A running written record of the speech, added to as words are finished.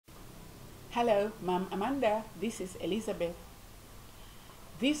Hello, Ma'am Amanda. This is Elizabeth.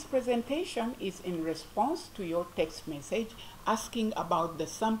 This presentation is in response to your text message asking about the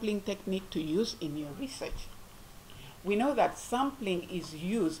sampling technique to use in your research. We know that sampling is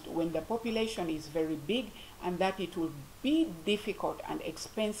used when the population is very big and that it will be difficult and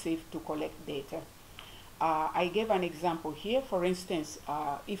expensive to collect data. I gave an example here. For instance,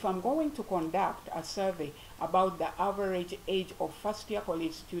 if I'm going to conduct a survey about the average age of first-year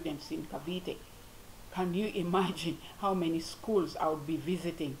college students in Cavite, can you imagine how many schools I would be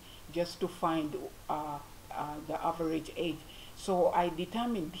visiting just to find the average age? So I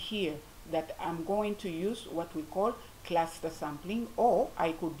determined here that I'm going to use what we call cluster sampling, or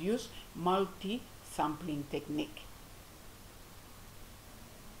I could use multi-sampling technique.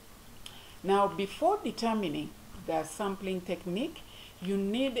 Now, before determining the sampling technique, you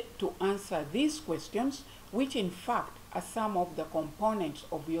need to answer these questions, which in fact are some of the components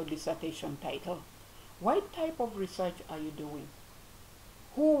of your dissertation title. What type of research are you doing?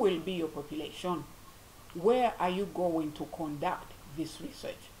 Who will be your population? Where are you going to conduct this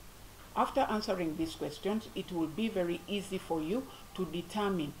research? After answering these questions, it will be very easy for you to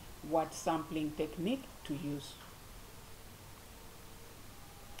determine what sampling technique to use.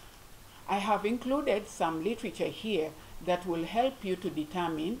 I have included some literature here that will help you to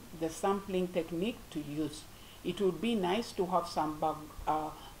determine the sampling technique to use. It would be nice to have some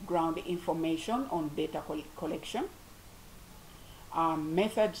background information on data collection,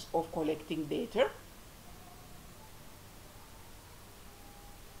 methods of collecting data,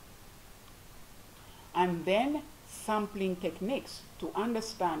 and then sampling techniques, to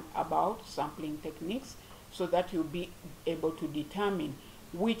understand about sampling techniques so that you'll be able to determine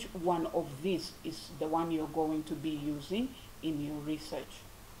which one of these is the one you're going to be using in your research.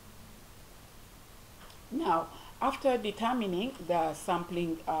 Now, after determining the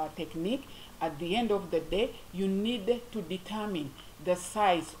sampling technique, at the end of the day, you need to determine the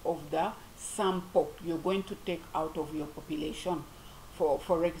size of the sample you're going to take out of your population.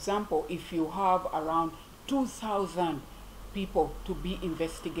 For example, if you have around 2,000 people to be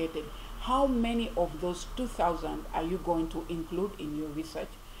investigated, how many of those 2,000 are you going to include in your research?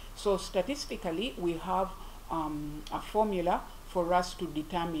 So statistically, we have a formula for us to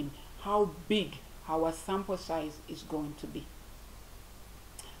determine how big our sample size is going to be.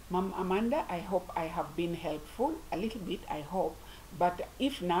 Ma'am Amanda, I hope I have been helpful, a little bit, I hope. But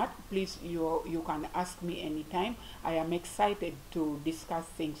if not, please, you can ask me anytime. I am excited to discuss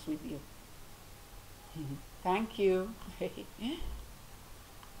things with you. Thank you.